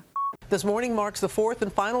This morning marks the fourth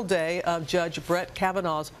and final day of Judge Brett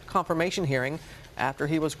Kavanaugh's confirmation hearing after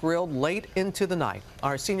he was grilled late into the night.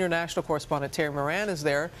 Our senior national correspondent Terry Moran is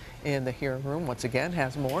there in the hearing room once again,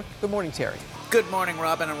 has more. Good morning, Terry. Good morning,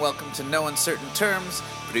 Robin, and welcome to No Uncertain Terms,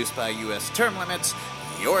 produced by U.S. Term Limits,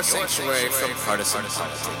 your sanctuary from partisan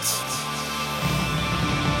politics.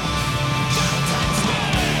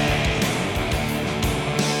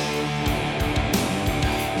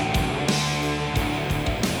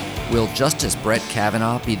 Will Justice Brett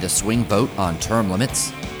Kavanaugh be the swing vote on term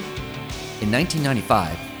limits? In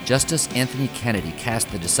 1995, Justice Anthony Kennedy cast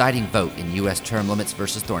the deciding vote in U.S. term limits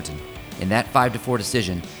versus Thornton. In that 5-4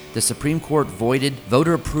 decision, the Supreme Court voided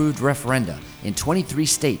voter-approved referenda in 23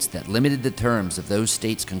 states that limited the terms of those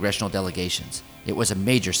states' congressional delegations. It was a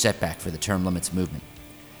major setback for the term limits movement.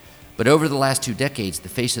 But over the last 2 decades, the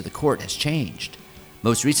face of the court has changed.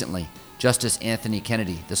 Most recently, Justice Anthony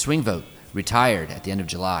Kennedy, the swing vote, retired at the end of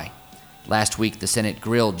July. Last week, the Senate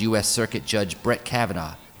grilled U.S. Circuit Judge Brett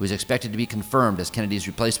Kavanaugh, who is expected to be confirmed as Kennedy's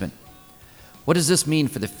replacement. What does this mean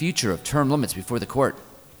for the future of term limits before the court?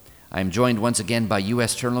 I am joined once again by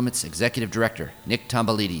U.S. Term Limits Executive Director Nick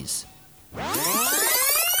Tomboulides.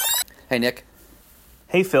 Hey, Nick.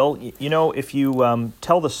 Hey, Phil. You know, if you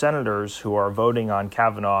tell the senators who are voting on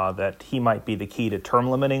Kavanaugh that he might be the key to term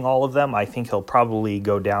limiting all of them, I think he'll probably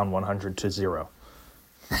go down 100-0.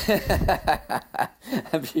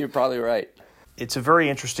 You're probably right. It's a very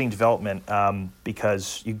interesting development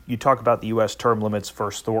because you talk about the U.S. term limits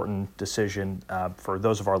versus Thornton decision. For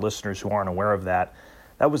those of our listeners who aren't aware of that,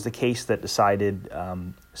 that was the case that decided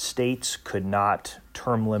states could not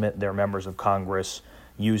term limit their members of Congress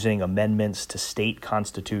using amendments to state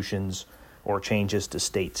constitutions or changes to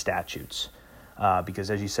state statutes. Because,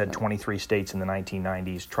 as you said, 23 states in the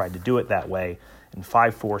 1990s tried to do it that way. In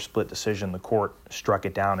 5-4 split decision, the court struck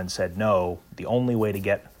it down and said, no, the only way to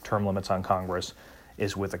get term limits on Congress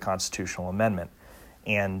is with a constitutional amendment.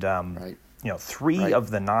 And, three of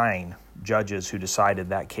the 9 judges who decided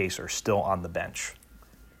that case are still on the bench.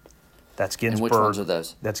 That's Ginsburg. And which ones are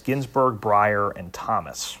those? That's Ginsburg, Breyer, and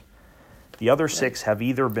Thomas. The other 6 have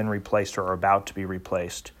either been replaced or are about to be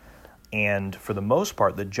replaced. And for the most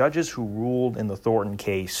part, the judges who ruled in the Thornton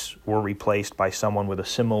case were replaced by someone with a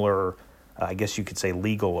similar, I guess you could say,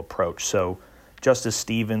 legal approach. So Justice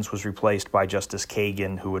Stevens was replaced by Justice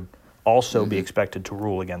Kagan, who would also be expected to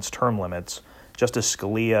rule against term limits. Justice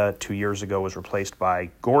Scalia 2 years ago was replaced by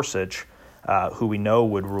Gorsuch, who we know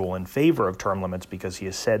would rule in favor of term limits because he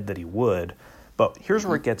has said that he would. But here's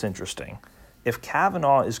where it gets interesting. If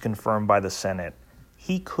Kavanaugh is confirmed by the Senate,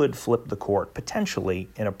 he could flip the court potentially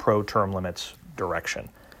in a pro-term limits direction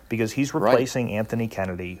because he's replacing Anthony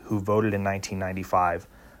Kennedy, who voted in 1995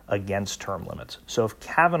 against term limits. So if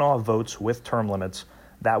Kavanaugh votes with term limits,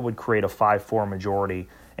 that would create a 5-4 majority,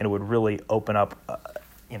 and it would really open up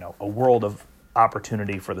a world of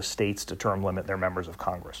opportunity for the states to term limit their members of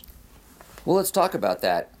Congress. Well, let's talk about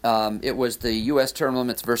that. It was the U.S. term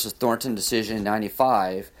limits versus Thornton decision in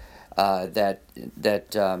 95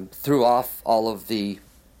 that threw off all of the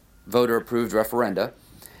voter-approved referenda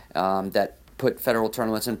that put federal term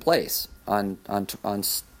limits in place on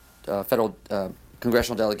federal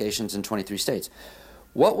congressional delegations in 23 states.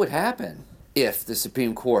 What would happen if the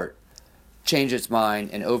Supreme Court changed its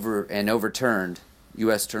mind and overturned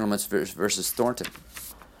U.S. term limits versus Thornton?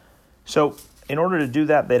 So in order to do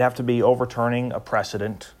that, they'd have to be overturning a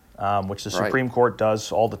precedent, which the Supreme Court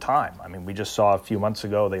does all the time. I mean, we just saw a few months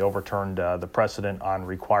ago they overturned the precedent on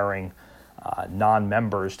requiring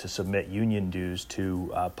non-members to submit union dues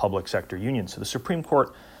to public sector unions. So the Supreme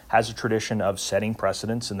Court has a tradition of setting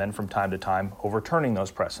precedents and then from time to time overturning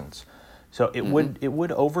those precedents. So it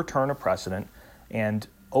would overturn a precedent, and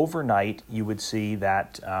overnight you would see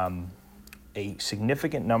that a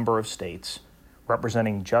significant number of states,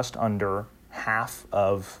 representing just under half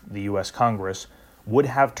of the U.S. Congress, would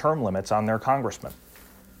have term limits on their congressmen.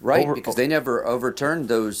 Right, because they never overturned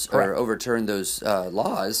those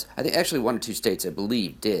laws. I think actually 1 or 2 states, I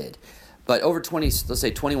believe, did. But over 20, let's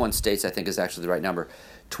say 21 states, I think is actually the right number.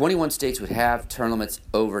 21 states would have term limits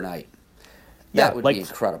overnight. That would be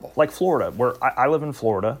incredible. Like Florida, where I live in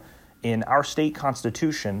Florida. In our state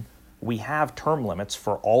constitution, we have term limits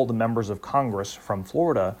for all the members of Congress from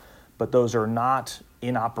Florida, but those are not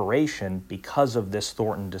in operation because of this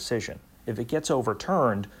Thornton decision. If it gets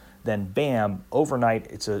overturned, then bam, overnight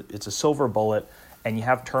it's a silver bullet, and you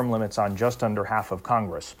have term limits on just under half of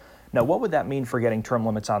Congress. Now, what would that mean for getting term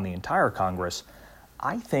limits on the entire Congress?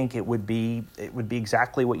 I think it would be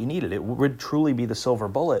exactly what you needed. It would truly be the silver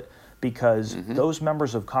bullet because those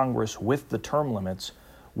members of Congress with the term limits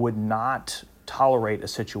would not tolerate a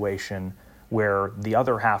situation where the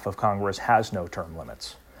other half of Congress has no term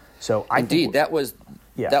limits. So Indeed, that was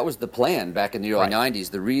Yeah. that was the plan back in the early Right. 90s.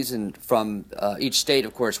 The reason from each state,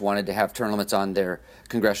 of course, wanted to have term limits on their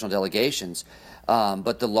congressional delegations.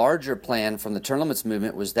 But the larger plan from the term limits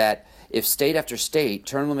movement was that if state after state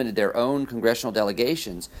term limited their own congressional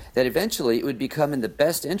delegations, that eventually it would become in the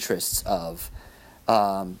best interests of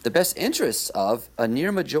a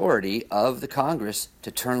near majority of the Congress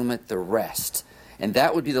to term limit the rest. And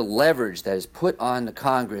that would be the leverage that is put on the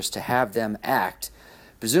Congress to have them act,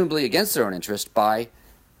 presumably against their own interest, by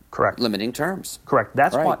Correct. limiting terms. Correct.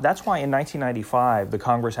 That's Right. why in 1995 the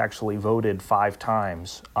Congress actually voted 5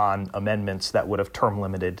 times on amendments that would have term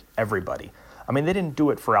limited everybody. I mean, they didn't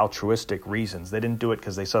do it for altruistic reasons. They didn't do it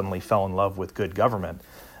because they suddenly fell in love with good government.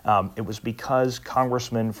 It was because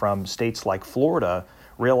congressmen from states like Florida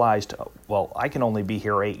realized, well, I can only be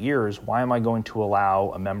here 8 years. Why am I going to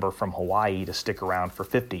allow a member from Hawaii to stick around for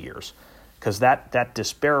 50 years? Because that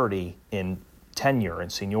disparity in tenure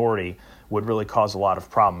and seniority would really cause a lot of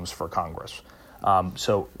problems for Congress.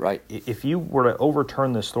 Right. If you were to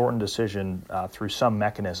overturn this Thornton decision through some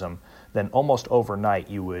mechanism, then almost overnight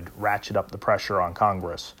you would ratchet up the pressure on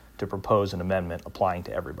Congress to propose an amendment applying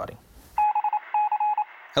to everybody.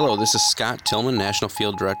 Hello, this is Scott Tillman, National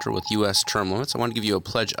Field Director with U.S. Term Limits. I want to give you a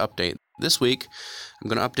pledge update. This week, I'm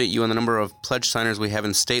going to update you on the number of pledge signers we have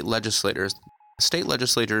in state legislators. State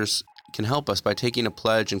legislators can help us by taking a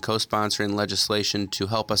pledge and co-sponsoring legislation to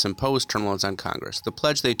help us impose term limits on Congress. The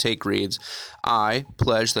pledge they take reads, I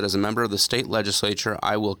pledge that as a member of the state legislature,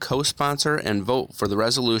 I will co-sponsor and vote for the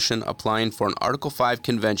resolution applying for an Article 5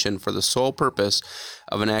 convention for the sole purpose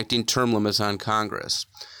of enacting term limits on Congress.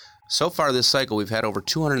 So far this cycle, we've had over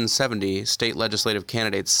 270 state legislative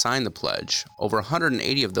candidates sign the pledge. Over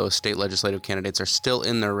 180 of those state legislative candidates are still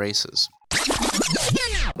in their races.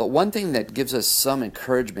 But one thing that gives us some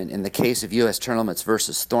encouragement in the case of U.S. term limits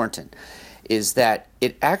versus Thornton is that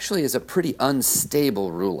it actually is a pretty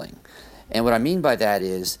unstable ruling. And what I mean by that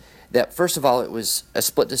is that, first of all, it was a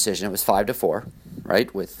split decision. It was 5-4,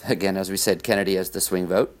 right? With, again, as we said, Kennedy as the swing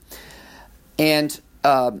vote. And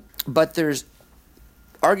but there's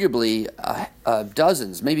arguably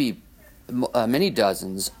dozens, maybe many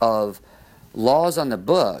dozens of laws on the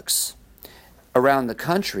books around the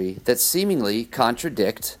country that seemingly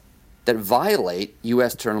contradict, that violate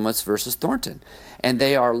U.S. term limits versus Thornton. And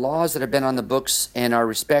they are laws that have been on the books and are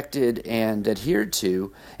respected and adhered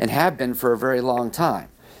to and have been for a very long time.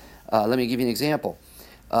 Let me give you an example.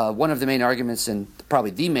 One of the main arguments, and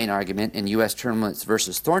probably the main argument in U.S. term limits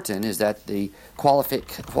versus Thornton, is that the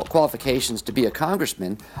qualifications to be a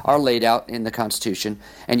congressman are laid out in the Constitution,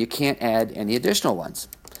 and you can't add any additional ones.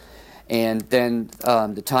 And then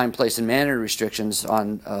the time, place, and manner restrictions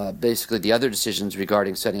on basically the other decisions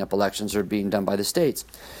regarding setting up elections are being done by the states.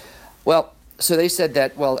 Well, so they said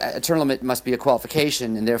that, well, a term limit must be a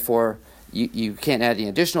qualification, and therefore you can't add any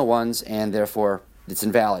additional ones, and therefore it's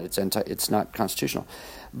invalid. It's not constitutional.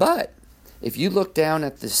 But if you look down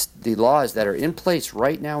at the laws that are in place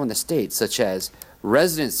right now in the states, such as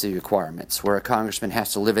residency requirements, where a congressman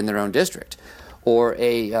has to live in their own district, or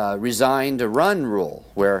a resign to run rule,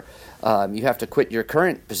 where you have to quit your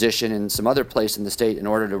current position in some other place in the state in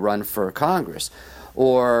order to run for Congress,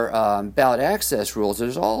 or ballot access rules.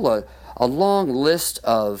 There's all a long list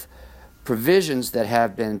of provisions that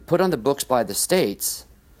have been put on the books by the states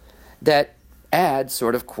that add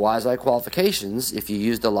sort of quasi-qualifications if you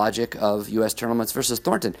use the logic of U.S. term limits versus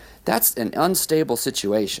Thornton. That's an unstable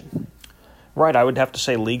situation. Right, I would have to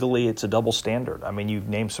say legally it's a double standard. I mean, you've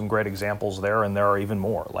named some great examples there, and there are even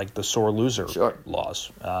more, like the sore loser laws.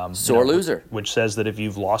 Sore loser. Which says that if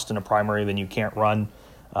you've lost in a primary, then you can't run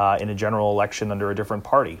in a general election under a different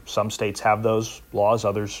party. Some states have those laws,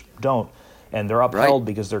 others don't. And they're upheld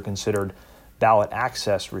because they're considered ballot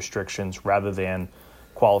access restrictions rather than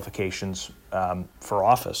qualifications for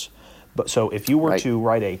office. But so if you were to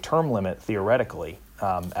write a term limit, theoretically,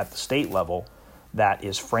 at the state level, that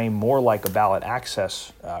is framed more like a ballot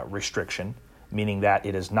access restriction, meaning that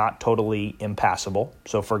it is not totally impassable.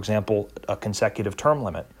 So, for example, a consecutive term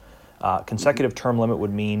limit. Consecutive term limit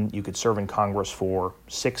would mean you could serve in Congress for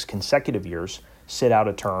 6 consecutive years, sit out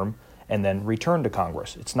a term, and then return to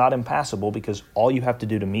Congress. It's not impassable because all you have to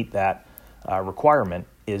do to meet that requirement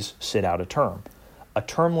is sit out a term. A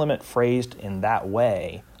term limit phrased in that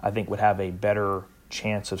way, I think, would have a better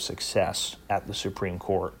chance of success at the Supreme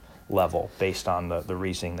Court level based on the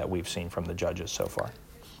reasoning that we've seen from the judges so far.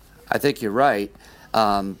 I think you're right,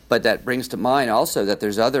 but that brings to mind also that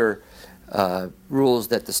there's other rules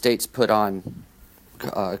that the states put on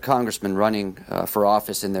congressmen running for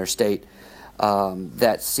office in their state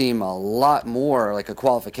that seem a lot more like a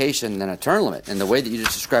qualification than a term limit. And the way that you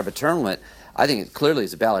just describe a term limit, I think it clearly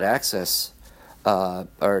is a ballot access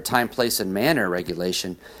or time, place, and manner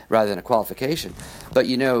regulation rather than a qualification. But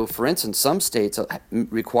for instance, some states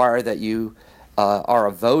require that you are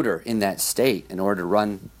a voter in that state in order to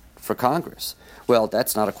run for Congress. Well,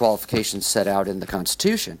 that's not a qualification set out in the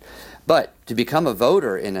Constitution. But to become a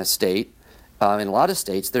voter in a state, in a lot of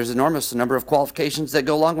states, there's an enormous number of qualifications that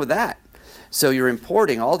go along with that. So you're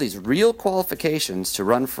importing all these real qualifications to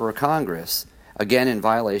run for a Congress, again in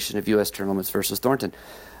violation of U.S. term limits versus Thornton.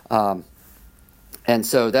 And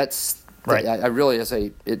so that's right. I really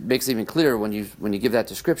say it makes it even clearer when you give that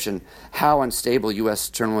description how unstable U.S.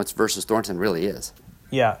 term limits versus Thornton really is.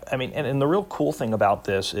 Yeah, I mean, and the real cool thing about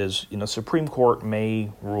this is, Supreme Court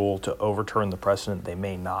may rule to overturn the precedent. They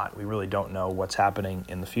may not. We really don't know what's happening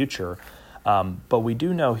in the future. But we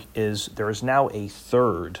do know is there is now a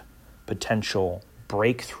third potential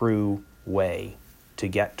breakthrough way to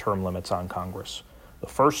get term limits on Congress. The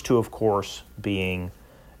first two, of course, being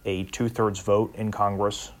a 2/3 vote in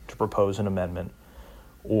Congress to propose an amendment,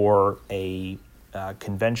 or a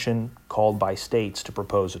convention called by states to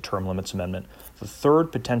propose a term limits amendment. The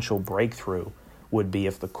third potential breakthrough would be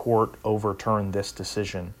if the court overturned this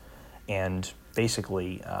decision and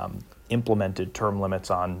basically implemented term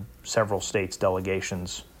limits on several states'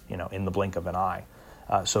 delegations, in the blink of an eye.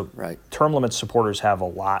 So term limits supporters have a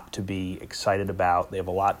lot to be excited about. They have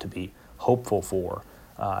a lot to be hopeful for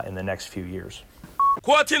in the next few years.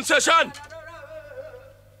 Court in session!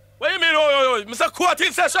 What do you mean, Mr. Court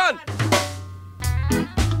in session?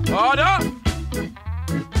 Order!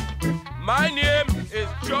 My name is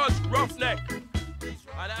Judge Roughneck.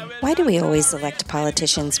 Why do we always elect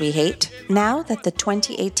politicians we hate? Now that the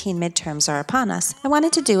 2018 midterms are upon us, I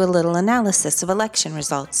wanted to do a little analysis of election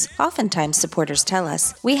results. Oftentimes, supporters tell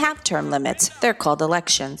us, we have term limits, they're called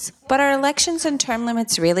elections. But are elections and term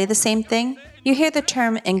limits really the same thing? You hear the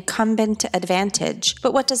term incumbent advantage,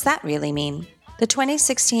 but what does that really mean? The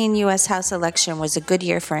 2016 U.S. House election was a good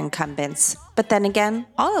year for incumbents. But then again,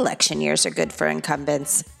 all election years are good for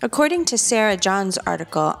incumbents. According to Sarah John's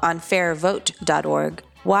article on fairvote.org,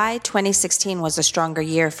 why 2016 was a stronger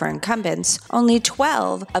year for incumbents, only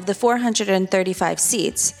 12 of the 435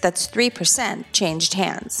 seats, that's 3%, changed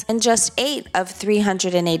hands. And just 8 of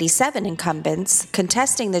 387 incumbents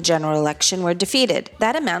contesting the general election were defeated.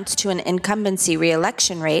 That amounts to an incumbency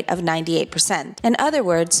re-election rate of 98%. In other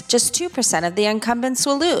words, just 2% of the incumbents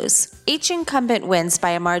will lose. Each incumbent wins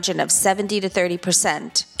by a margin of 70 to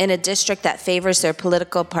 30% in a district that favors their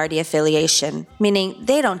political party affiliation, meaning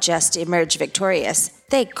they don't just emerge victorious,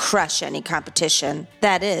 they crush any competition.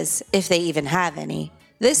 That is, if they even have any.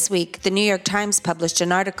 This week, the New York Times published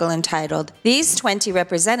an article entitled, "These 20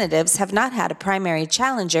 representatives have not had a primary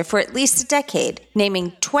challenger for at least a decade,"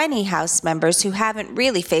 naming 20 House members who haven't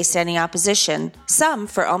really faced any opposition, some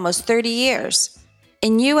for almost 30 years.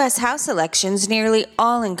 In U.S. House elections, nearly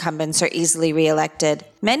all incumbents are easily reelected.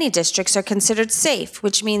 Many districts are considered safe,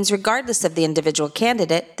 which means regardless of the individual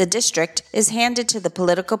candidate, the district is handed to the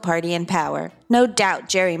political party in power. No doubt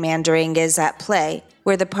gerrymandering is at play,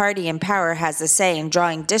 where the party in power has a say in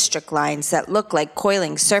drawing district lines that look like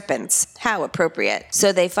coiling serpents. How appropriate.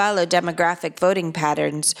 So they follow demographic voting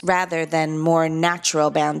patterns rather than more natural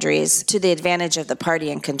boundaries to the advantage of the party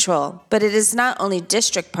in control. But it is not only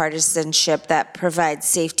district partisanship that provides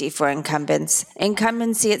safety for incumbents.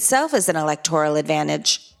 Incumbency itself is an electoral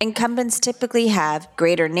advantage. Incumbents typically have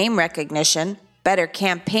greater name recognition, better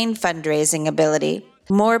campaign fundraising ability,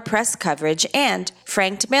 more press coverage, and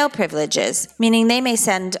franked mail privileges, meaning they may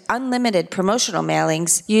send unlimited promotional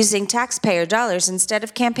mailings using taxpayer dollars instead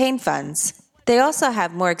of campaign funds. They also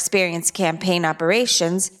have more experienced campaign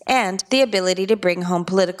operations and the ability to bring home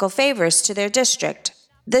political favors to their district.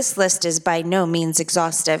 This list is by no means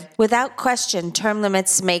exhaustive. Without question, term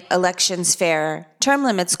limits make elections fairer. Term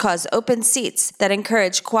limits cause open seats that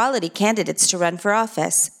encourage quality candidates to run for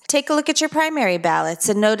office. Take a look at your primary ballots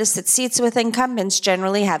and notice that seats with incumbents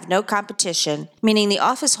generally have no competition, meaning the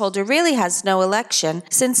office holder really has no election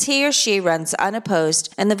since he or she runs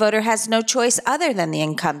unopposed and the voter has no choice other than the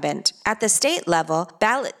incumbent. At the state level,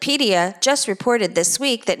 Ballotpedia just reported this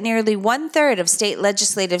week that nearly 1/3 of state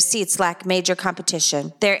legislative seats lack major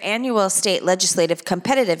competition. Their annual state legislative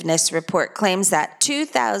competitiveness report claims that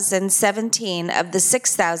 2,017 of the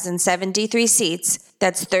 6,073 seats,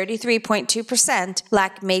 that's 33.2%,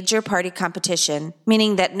 lack major party competition,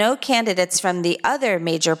 meaning that no candidates from the other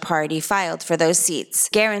major party filed for those seats,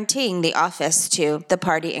 guaranteeing the office to the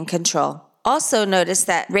party in control. Also notice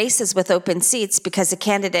that races with open seats because a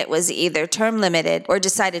candidate was either term limited or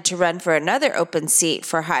decided to run for another open seat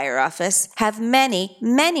for higher office have many,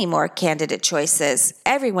 many more candidate choices.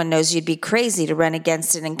 Everyone knows you'd be crazy to run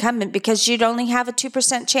against an incumbent because you'd only have a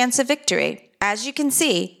 2% chance of victory. As you can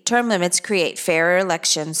see, term limits create fairer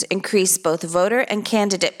elections, increase both voter and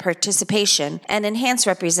candidate participation, and enhance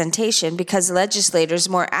representation because legislators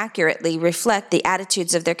more accurately reflect the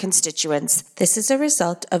attitudes of their constituents. This is a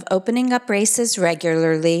result of opening up races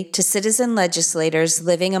regularly to citizen legislators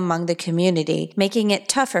living among the community, making it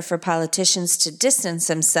tougher for politicians to distance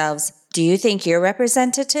themselves. Do you think your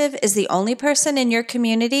representative is the only person in your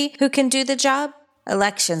community who can do the job?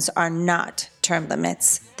 Elections are not term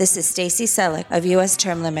limits. This is Stacy Selleck of U.S.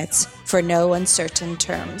 Term Limits for No Uncertain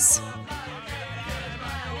Terms.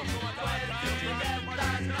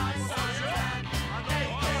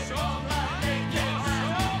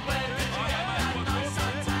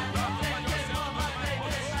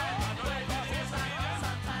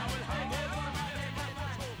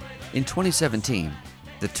 In 2017,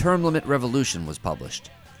 The Term Limit Revolution was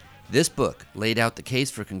published. This book laid out the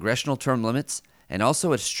case for congressional term limits and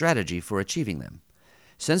also a strategy for achieving them.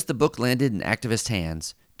 Since the book landed in activist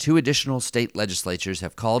hands, 2 additional state legislatures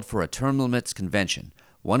have called for a term limits convention,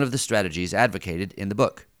 one of the strategies advocated in the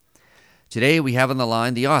book. Today we have on the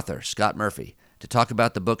line the author, Scott Murphy, to talk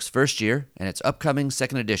about the book's first year and its upcoming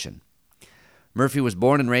second edition. Murphy was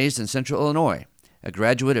born and raised in Central Illinois. A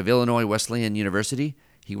graduate of Illinois Wesleyan University,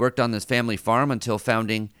 he worked on this family farm until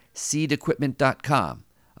founding SeedEquipment.com,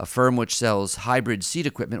 a firm which sells hybrid seed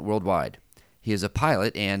equipment worldwide. He is a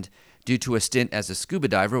pilot and, due to a stint as a scuba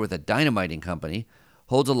diver with a dynamiting company,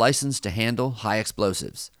 holds a license to handle high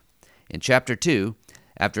explosives. In Chapter 2,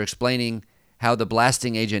 after explaining how the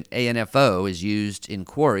blasting agent ANFO is used in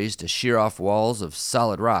quarries to shear off walls of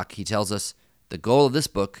solid rock, he tells us, the goal of this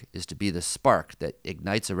book is to be the spark that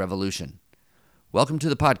ignites a revolution. Welcome to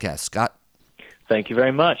the podcast, Scott. Thank you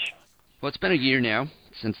very much. Well, it's been a year now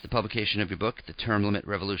since the publication of your book, The Term Limit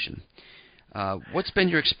Revolution. What's been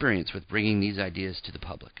your experience with bringing these ideas to the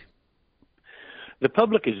public? The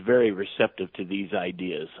public is very receptive to these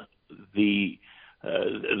ideas. The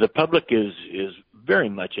public is very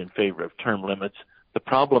much in favor of term limits. The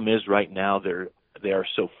problem is right now they are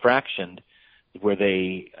so fractioned where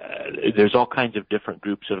there's all kinds of different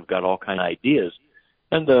groups that have got all kinds of ideas.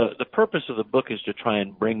 And the purpose of the book is to try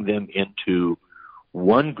and bring them into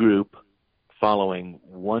one group following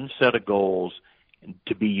one set of goals and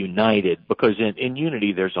to be united, because in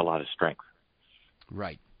unity there's a lot of strength.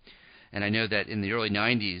 Right. And I know that in the early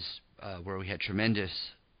 90s, where we had tremendous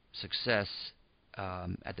success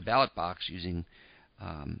at the ballot box using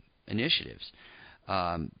initiatives,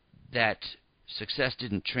 that success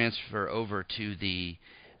didn't transfer over to the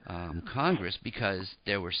Congress because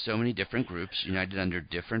there were so many different groups united under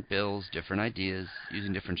different bills, different ideas,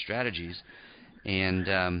 using different strategies, and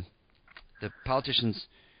the politicians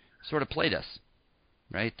sort of played us,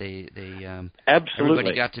 right? They absolutely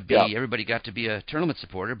everybody got to be a term limit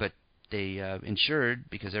supporter, but they ensured,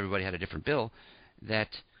 because everybody had a different bill, that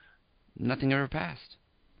nothing ever passed.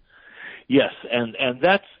 Yes, and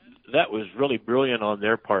that was really brilliant on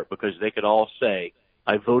their part, because they could all say,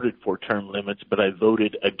 I voted for term limits, but I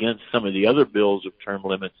voted against some of the other bills of term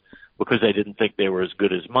limits because I didn't think they were as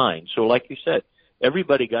good as mine. So like you said,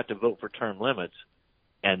 everybody got to vote for term limits,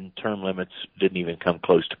 and term limits didn't even come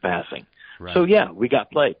close to passing. Right. So yeah, we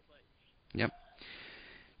got played. Yep.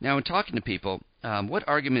 Now, in talking to people, what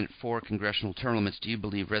argument for congressional term limits do you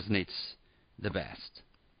believe resonates the best?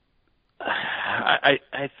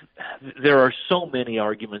 There are so many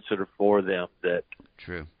arguments that are for them that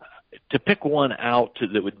True. To pick one out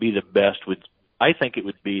that would be the best I think it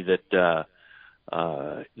would be that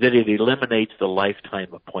it eliminates the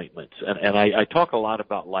lifetime appointments, and I talk a lot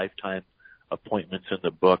about lifetime appointments in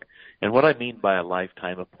the book, and what I mean by a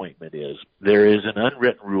lifetime appointment is there is an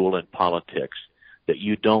unwritten rule in politics that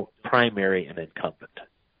you don't primary an incumbent.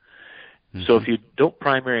 Mm-hmm. So if you don't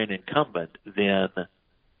primary an incumbent, then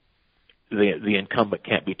the incumbent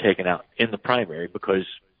can't be taken out in the primary because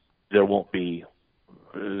there won't be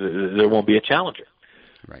a challenger.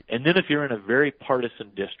 Right. And then if you're in a very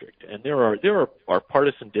partisan district, and there are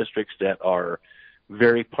partisan districts that are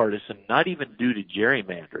very partisan, not even due to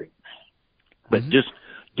gerrymandering, but just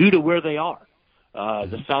due to where they are.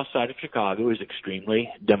 The south side of Chicago is extremely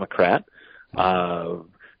Democrat.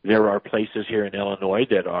 There are places here in Illinois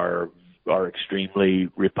that are extremely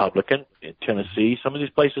Republican. In Tennessee, some of these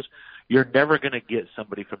places, you're never going to get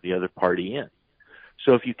somebody from the other party in.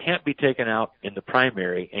 So if you can't be taken out in the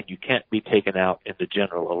primary and you can't be taken out in the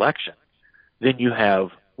general election, then you have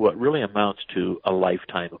what really amounts to a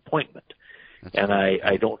lifetime appointment. And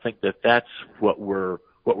I don't think that that's what we're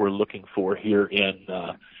looking for here in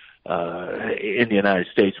the United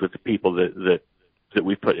States with the people that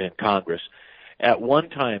we put in Congress. At one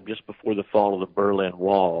time, just before the fall of the Berlin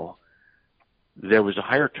Wall, there was a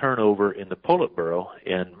higher turnover in the Politburo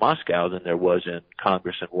in Moscow than there was in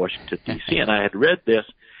Congress in Washington, D.C. And I had read this,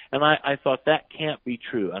 and I thought that can't be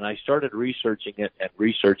true. And I started researching it,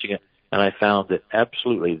 and I found that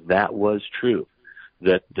absolutely that was true,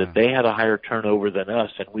 that they had a higher turnover than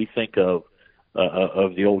us. And we think of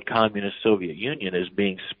the old communist Soviet Union as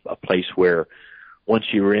being a place where once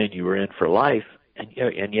you were in for life,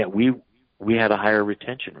 and yet we had a higher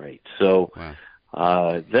retention rate. So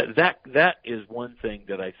that is one thing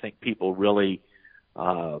that I think people really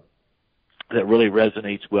that really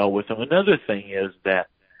resonates well with them. Another thing is that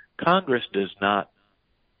Congress does not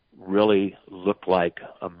really look like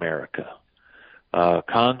America.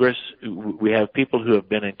 Congress, we have people who have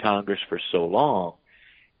been in Congress for so long,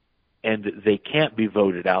 and they can't be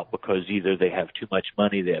voted out because either they have too much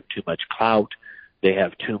money, they have too much clout, they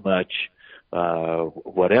have too much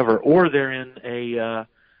whatever, or they're in a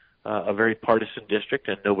very partisan district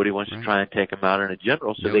and nobody wants to try and take them out in a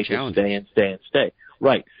general, so they can stay.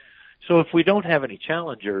 Right. So if we don't have any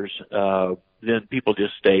challengers, then people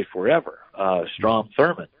just stay forever. Strom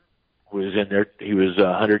Thurmond was in there. He was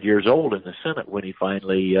 100 years old in the Senate when he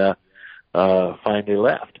finally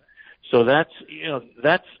left. So that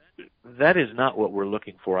is not what we're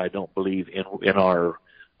looking for. I don't believe in our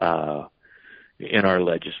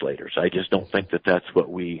legislators. I just don't think that that's what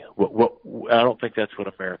I don't think that's what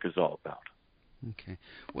America's all about. Okay.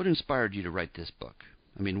 What inspired you to write this book?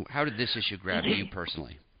 I mean, how did this issue grab you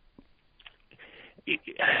personally?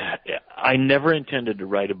 I never intended to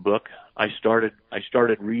write a book. I started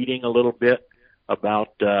reading a little bit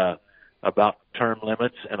about term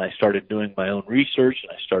limits, and I started doing my own research,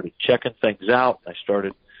 and I started checking things out. I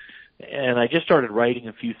just started writing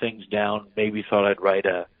a few things down. Maybe thought I'd write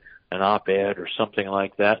an op-ed or something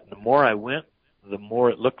like that. And the more I went, the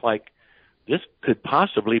more it looked like this could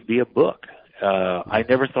possibly be a book. I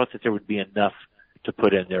never thought that there would be enough to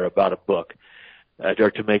put in there about a book,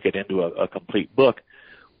 or to make it into a complete book.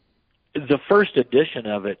 The first edition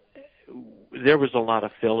of it, there was a lot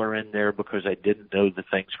of filler in there because I didn't know the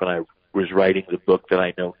things when I was writing the book that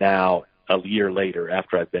I know now a year later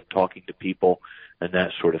after I've been talking to people and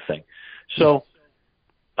that sort of thing. So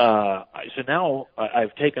now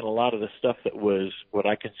I've taken a lot of the stuff that was what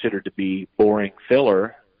I considered to be boring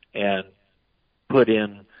filler and put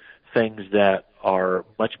in things that are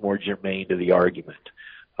much more germane to the argument.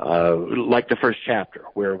 Like the first chapter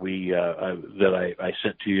where that I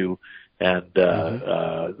sent to you, and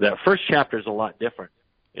that first chapter is a lot different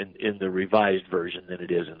in the revised version than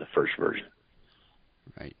it is in the first version.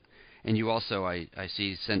 Right, and you also, I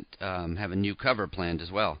see, have a new cover planned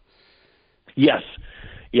as well. Yes.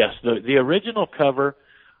 The original cover,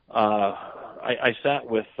 I sat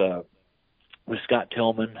with Scott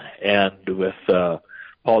Tillman and with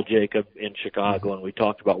Paul Jacob in Chicago, and we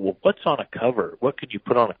talked about, well, what's on a cover? What could you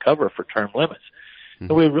put on a cover for term limits?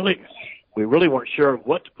 And we really weren't sure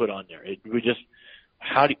what to put on there.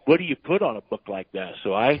 What do you put on a book like that?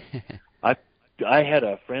 So I had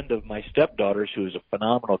a friend of my stepdaughter's who is a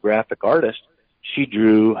phenomenal graphic artist. She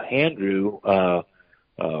hand drew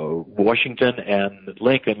Washington and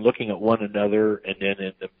Lincoln looking at one another, and then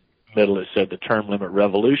in the middle it said the term limit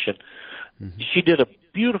revolution. She did a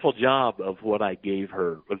beautiful job of what I gave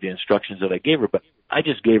her, of the instructions that I gave her, but I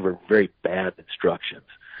just gave her very bad instructions.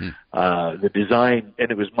 The design, and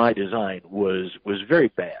it was my design, was very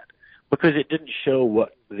bad because it didn't show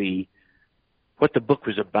what the book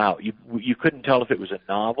was about. You couldn't tell if it was a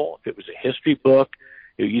novel, if it was a history book.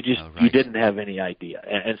 You didn't have any idea,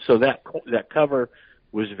 and so that cover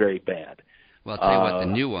was very bad. Well, I'll tell you what, the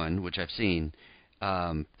new one, which I've seen,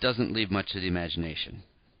 doesn't leave much to the imagination.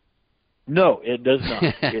 No, it does not.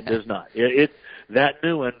 It does not. That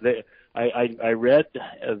new one. I read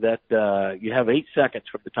that you have 8 seconds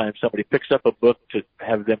from the time somebody picks up a book to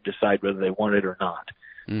have them decide whether they want it or not.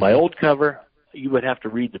 My old cover, you would have to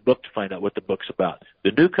read the book to find out what the book's about.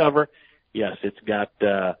 The new cover, yes, it's got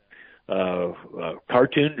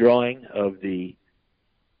cartoon drawing of the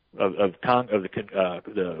U.S.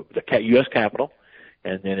 Capitol,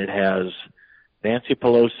 and then it has Nancy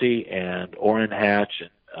Pelosi and Orrin Hatch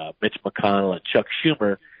and Mitch McConnell and Chuck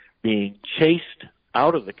Schumer being chased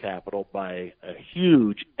out of the Capitol by a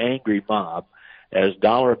huge angry mob as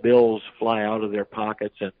dollar bills fly out of their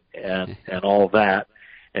pockets and all that.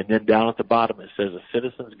 And then down at the bottom it says A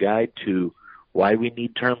Citizen's Guide to Why We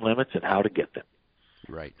Need Term Limits and How to Get Them.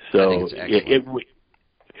 Right. So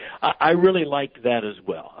I really liked that as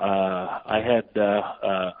well. I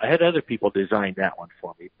had other people design that one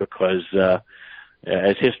for me because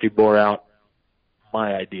as history bore out,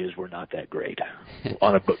 my ideas were not that great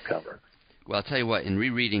on a book cover. Well, I'll tell you what, in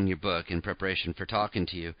rereading your book in preparation for talking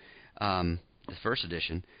to you, the first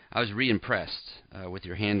edition, I was re-impressed with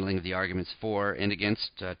your handling of the arguments for and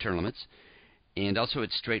against term limits, and also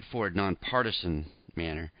its straightforward, nonpartisan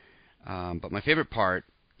manner. But my favorite part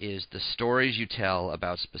is the stories you tell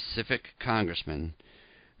about specific congressmen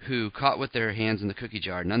who, caught with their hands in the cookie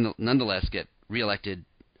jar, nonetheless get reelected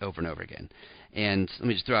over and over again. And let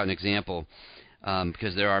me just throw out an example,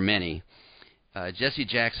 because there are many. Jesse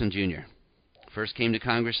Jackson, Jr. first came to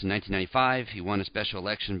Congress in 1995. He won a special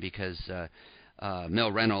election because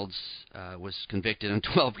Mel Reynolds was convicted on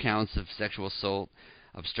 12 counts of sexual assault,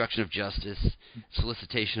 obstruction of justice,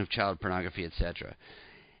 solicitation of child pornography, etc.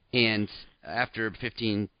 And after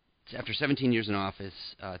 17 years in office,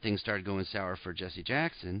 things started going sour for Jesse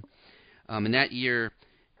Jackson. And that year,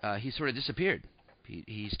 he sort of disappeared.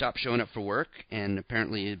 He stopped showing up for work, and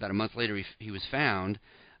apparently about a month later he was found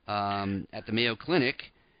at the Mayo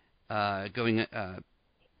Clinic undergoing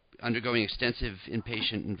extensive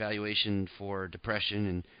inpatient evaluation for depression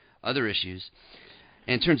and other issues.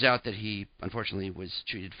 And it turns out that he, unfortunately, was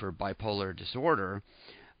treated for bipolar disorder.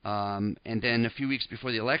 And then a few weeks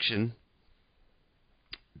before the election,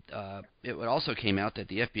 it also came out that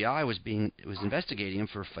the FBI was investigating him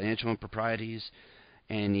for financial improprieties,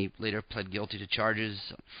 and he later pled guilty to charges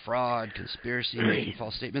of fraud, conspiracy, making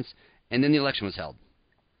false statements, and then the election was held.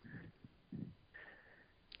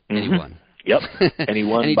 And he won. Yep, and he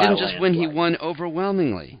won. And he by didn't just win; he landslide. won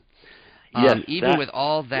overwhelmingly. Yes, even with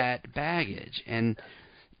all that baggage, and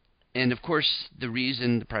of course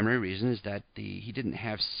the primary reason is that he didn't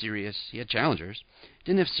have serious. He had challengers,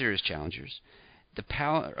 didn't have serious challengers. The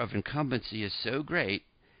power of incumbency is so great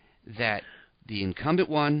that the incumbent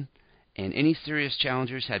won, and any serious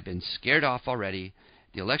challengers had been scared off already.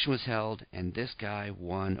 The election was held, and this guy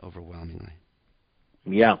won overwhelmingly.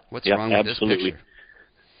 Yeah. What's wrong with absolutely. this picture?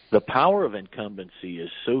 The power of incumbency is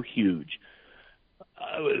so huge.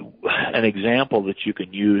 An example that you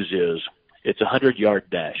can use is it's a 100-yard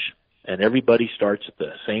dash, and everybody starts at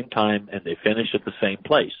the same time and they finish at the same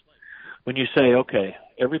place. When you say, okay,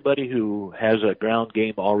 everybody who has a ground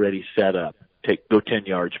game already set up, go 10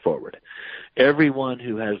 yards forward. Everyone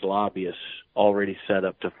who has lobbyists already set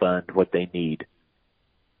up to fund what they need,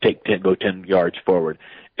 go 10 yards forward.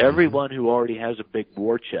 Everyone who already has a big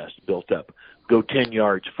war chest built up, go 10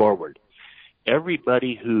 yards forward.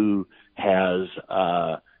 Everybody who has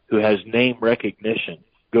name recognition,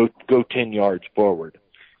 go 10 yards forward.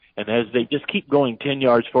 And as they just keep going 10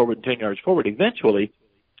 yards forward and 10 yards forward, eventually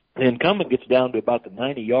the incumbent gets down to about the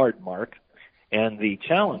 90-yard mark, and the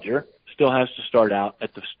challenger still has to start out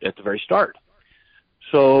at the very start.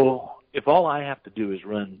 So if all I have to do is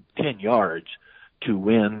run 10 yards to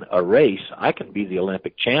win a race, I can be the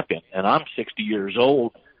Olympic champion, and I'm 60 years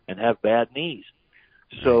old and have bad knees.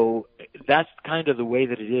 So that's kind of the way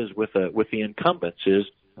that it is with the incumbents. Is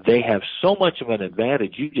they have so much of an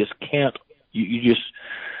advantage, you just can't you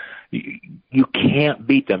can't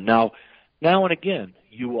beat them. Now and again,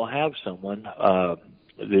 you will have someone,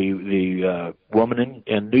 the woman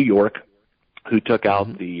in New York who took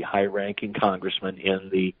out the high-ranking congressman in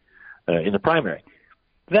the primary.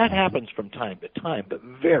 That happens from time to time, but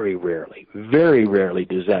very rarely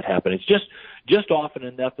does that happen. It's just often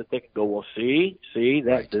enough that they can go, well, see,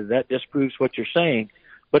 that disproves what you're saying,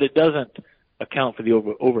 but it doesn't account for the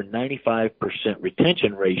over 95%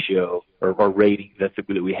 retention ratio or rating that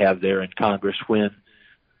we have there in Congress when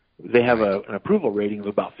they have an approval rating of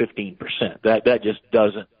about 15%. That just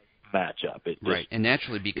doesn't match up. Right, and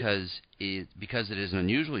naturally because it is an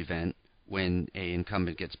unusual event when an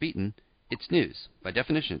incumbent gets beaten, it's news. By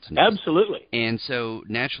definition, it's news. Absolutely. And so,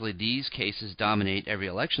 naturally, these cases dominate every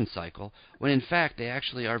election cycle, when in fact they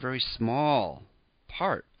actually are a very small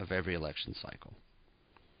part of every election cycle.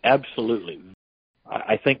 Absolutely.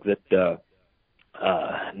 I think that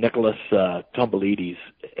Nicholas Tomboulides,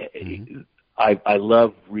 I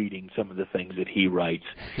love reading some of the things that he writes,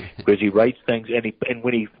 because he writes things, and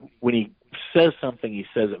when he says something, he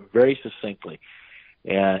says it very succinctly.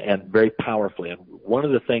 And very powerfully. And one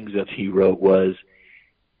of the things that he wrote was,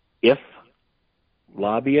 if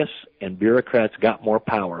lobbyists and bureaucrats got more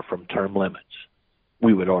power from term limits,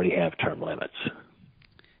 we would already have term limits.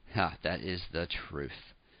 That is the truth.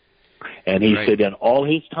 And he said, in all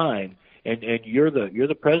his time, and you're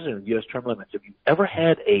the president of U.S. term limits, have you ever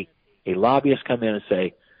had a lobbyist come in and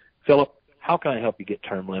say, Philip, how can I help you get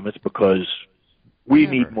term limits? Because we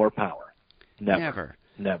need more power. Never.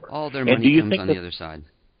 All their and money comes on the other side.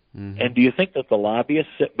 And do you think that the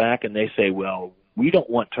lobbyists sit back and they say, well, we don't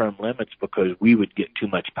want term limits because we would get too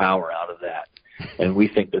much power out of that, and we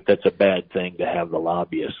think that that's a bad thing to have the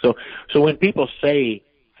lobbyists. So when people say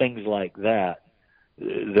things like that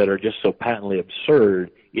are just so patently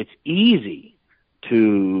absurd, it's easy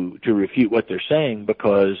to refute what they're saying,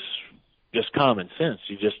 because just common sense.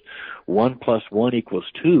 You just 1 + 1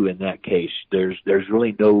 = 2 in that case. There's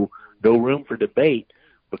really no room for debate,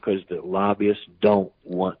 because the lobbyists don't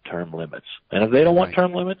want term limits. And if they don't want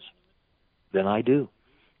term limits, then I do.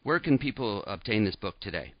 Where can people obtain this book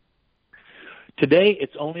today? Today,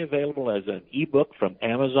 it's only available as an ebook from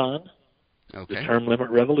Amazon, The Term Limit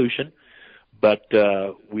Revolution. But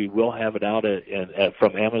we will have it out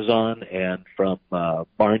from Amazon and from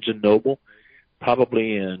Barnes & Noble.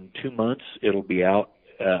 Probably in 2 months, it'll be out,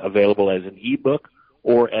 available as an ebook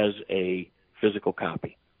or as a physical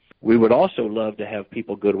copy. We would also love to have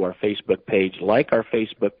people go to our Facebook page, like our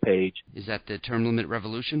Facebook page. Is that the Term Limit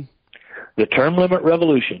Revolution? The Term Limit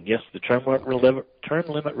Revolution, yes, the Term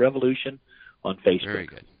Limit Revolution on Facebook. Very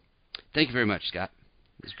good. Thank you very much, Scott.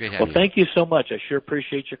 It was great having you. Well, thank you so much. I sure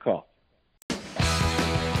appreciate your call.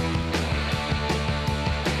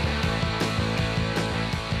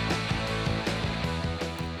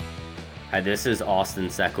 Hi, this is Austin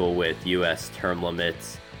Seckel with U.S. Term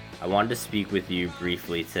Limits. I wanted to speak with you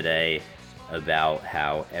briefly today about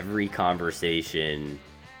how every conversation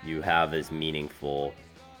you have is meaningful.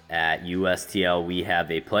 At USTL, we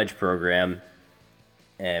have a pledge program,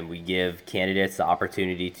 and we give candidates the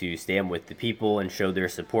opportunity to stand with the people and show their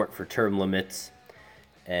support for term limits.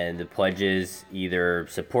 And the pledges either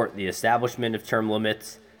support the establishment of term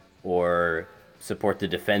limits or support the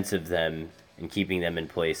defense of them and keeping them in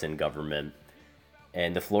place in government.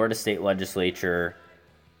 And the Florida State Legislature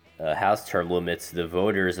has term limits. The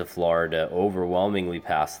voters of Florida overwhelmingly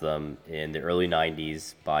passed them in the early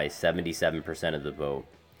 90s by 77% of the vote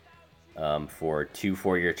for 2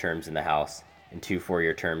 4-year terms in the House and 2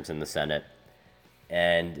 4-year terms in the Senate.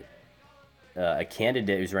 And a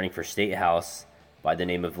candidate who's running for State House by the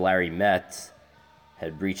name of Larry Metz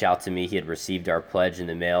had reached out to me. He had received our pledge in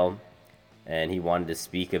the mail, and he wanted to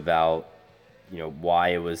speak about why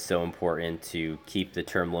it was so important to keep the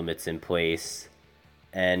term limits in place.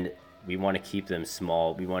 And we want to keep them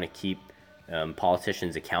small. We want to keep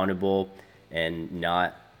politicians accountable and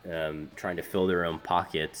not trying to fill their own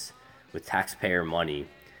pockets with taxpayer money.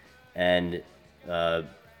 And,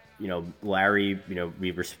 Larry,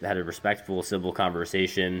 we had a respectful civil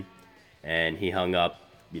conversation, and he hung up.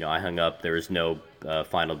 I hung up. There was no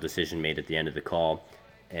final decision made at the end of the call.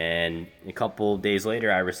 And a couple days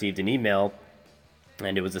later, I received an email,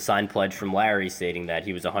 and it was a signed pledge from Larry stating that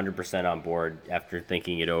he was 100% on board after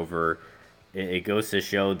thinking it over. It goes to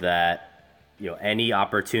show that, any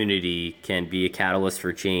opportunity can be a catalyst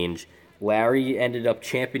for change. Larry ended up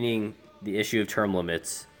championing the issue of term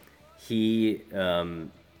limits. He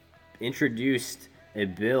introduced a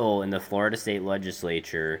bill in the Florida State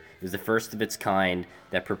Legislature. It was the first of its kind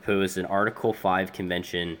that proposed an Article 5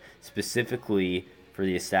 convention specifically for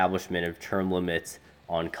the establishment of term limits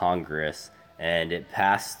on Congress. And it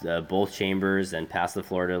passed both chambers and passed the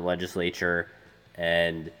Florida legislature,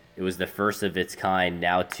 and it was the first of its kind.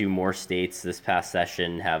 Now 2 more states this past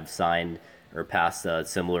session have signed or passed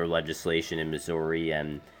similar legislation in Missouri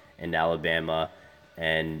and Alabama,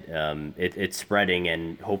 and it's spreading,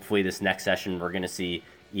 and hopefully this next session we're going to see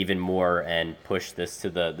even more and push this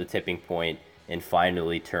to the tipping point and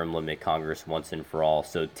finally term limit Congress once and for all.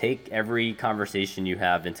 So take every conversation you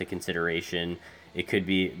have into consideration. It could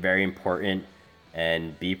be very important,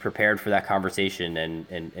 and be prepared for that conversation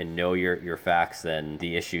and know your facts and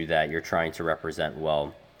the issue that you're trying to represent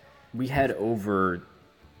well. We had over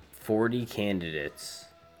 40 candidates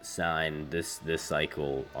sign this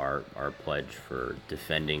cycle our pledge for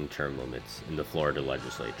defending term limits in the Florida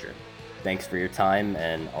legislature. Thanks for your time,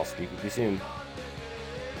 and I'll speak with you soon.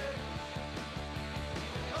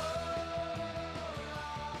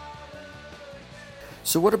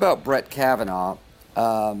 So what about Brett Kavanaugh?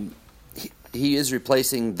 He is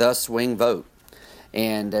replacing the swing vote.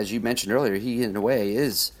 And as you mentioned earlier, he, in a way,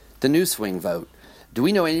 is the new swing vote. Do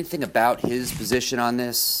we know anything about his position on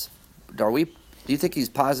this? Do you think he's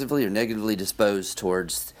positively or negatively disposed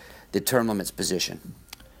towards the term limits position?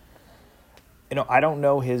 I don't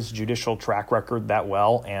know his judicial track record that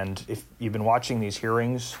well, and if you've been watching these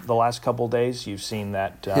hearings the last couple of days, you've seen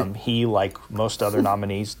that he, like most other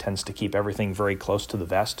nominees, tends to keep everything very close to the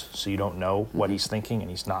vest, so you don't know what he's thinking, and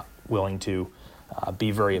he's not willing to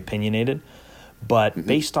be very opinionated. But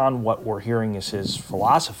based on what we're hearing is his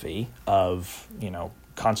philosophy of,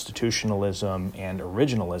 constitutionalism and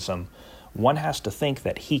originalism, one has to think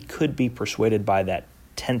that he could be persuaded by that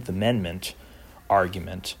 10th Amendment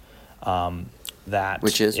argument that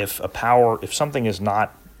which is if something is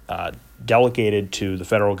not delegated to the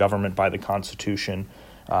federal government by the Constitution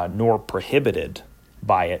nor prohibited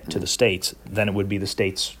by it to the states, then it would be the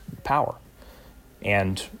state's power.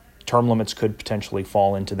 And term limits could potentially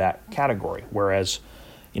fall into that category, whereas,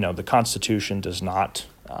 the Constitution does not,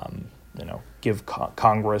 give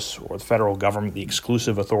Congress or the federal government the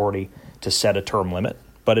exclusive authority to set a term limit,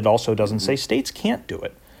 but it also doesn't say states can't do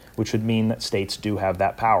it, which would mean that states do have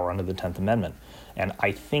that power under the 10th Amendment. And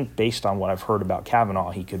I think based on what I've heard about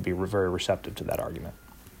Kavanaugh, he could be very receptive to that argument.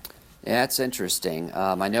 Yeah, that's interesting.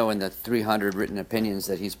 I know in the 300 written opinions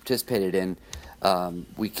that he's participated in,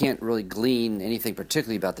 we can't really glean anything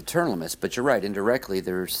particularly about the term limits, but you're right, indirectly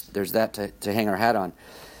there's that to hang our hat on.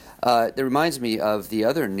 That reminds me of the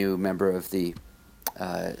other new member of the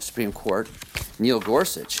Supreme Court, Neil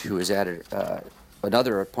Gorsuch, who is added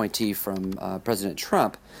another appointee from President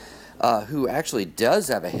Trump, who actually does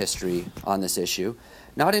have a history on this issue,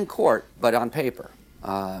 not in court, but on paper.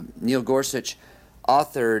 Neil Gorsuch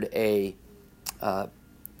authored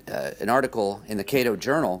an article in the Cato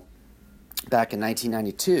Journal back in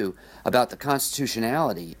 1992 about the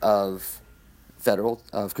constitutionality of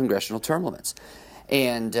congressional term limits.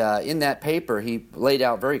 And in that paper, he laid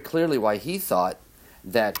out very clearly why he thought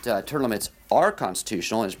that term limits are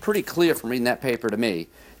constitutional. And it's pretty clear from reading that paper to me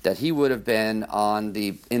that he would have been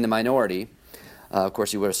in the minority. Of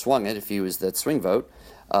course, he would have swung it if he was the swing vote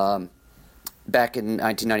back in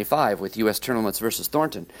 1995 with U.S. term limits versus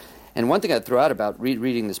Thornton. And one thing I'd throw out about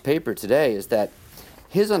reading this paper today is that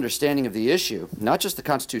his understanding of the issue, not just the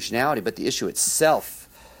constitutionality, but the issue itself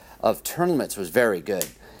of term limits was very good.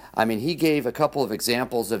 I mean, he gave a couple of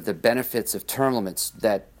examples of the benefits of term limits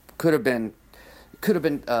that could have been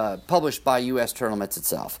published by U.S. term limits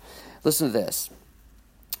itself. Listen to this.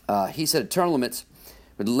 He said term limits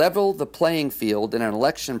would level the playing field in an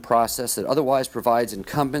election process that otherwise provides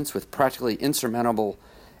incumbents with practically insurmountable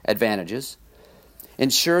advantages,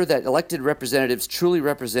 ensure that elected representatives truly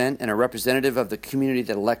represent and are representative of the community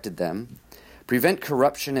that elected them, prevent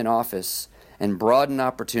corruption in office, and broaden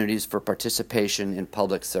opportunities for participation in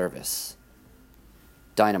public service.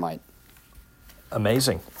 Dynamite.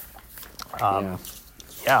 Amazing. I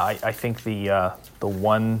think the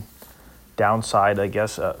one downside, I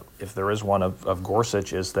guess, if there is one of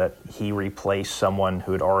Gorsuch, is that he replaced someone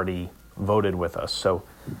who had already voted with us. So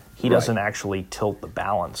he doesn't actually tilt the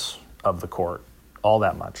balance of the court all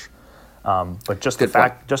that much. But just the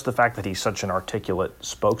fact that he's such an articulate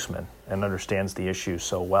spokesman and understands the issue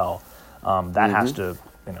so well, that has to,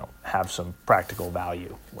 have some practical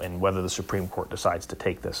value in whether the Supreme Court decides to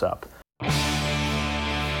take this up.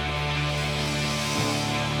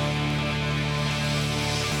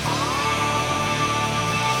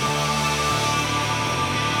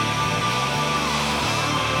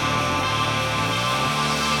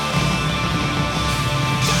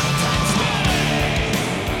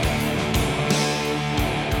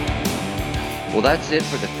 Well, that's it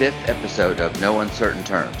for the 5th episode of No Uncertain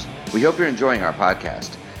Terms. We hope you're enjoying our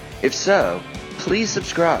podcast. If so, please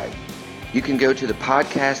subscribe. You can go to the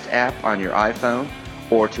podcast app on your iPhone,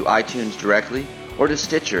 or to iTunes directly, or to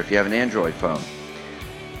Stitcher if you have an Android phone.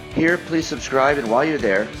 Here, please subscribe, and while you're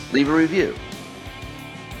there, leave a review.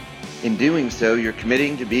 In doing so, you're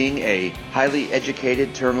committing to being a highly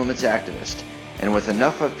educated term limits activist. And with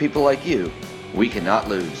enough of people like you, we cannot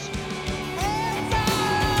lose.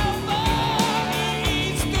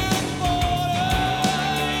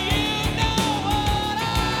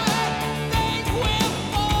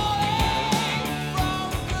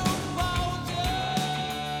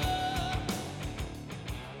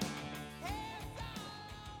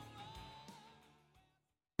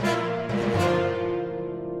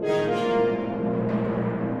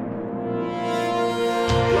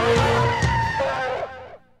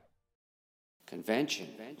 Convention,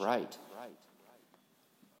 right.